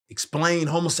explain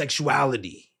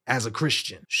homosexuality as a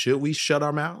Christian. Should we shut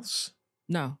our mouths?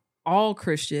 No. All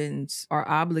Christians are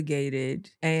obligated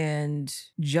and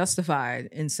justified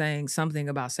in saying something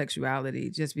about sexuality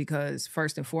just because,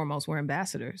 first and foremost, we're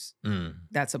ambassadors.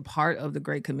 That's a part of the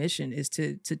Great Commission, is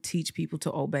to teach people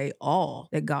to obey all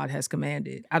that God has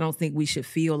commanded. I don't think we should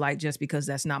feel like just because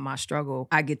that's not my struggle,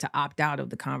 I get to opt out of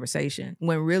the conversation,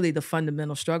 when really the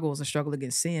fundamental struggle is a struggle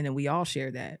against sin, and we all share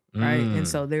that, right? And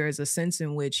so there is a sense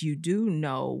in which you do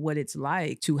know what it's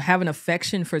like to have an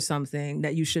affection for something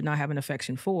that you should not have an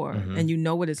affection for. And you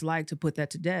know what it's like to put that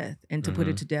to death, and to put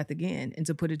it to death again, and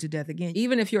to put it to death again.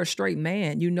 Even if you're a straight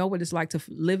man, you know what it's like to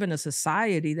live in a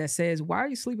society that says, why are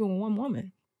you sleeping with one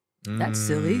woman? That's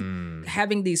silly.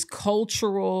 Having these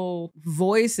cultural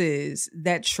voices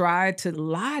that try to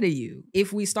lie to you.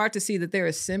 If we start to see that there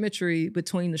is symmetry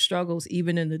between the struggles,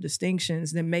 even in the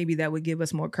distinctions, then maybe that would give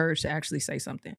us more courage to actually say something.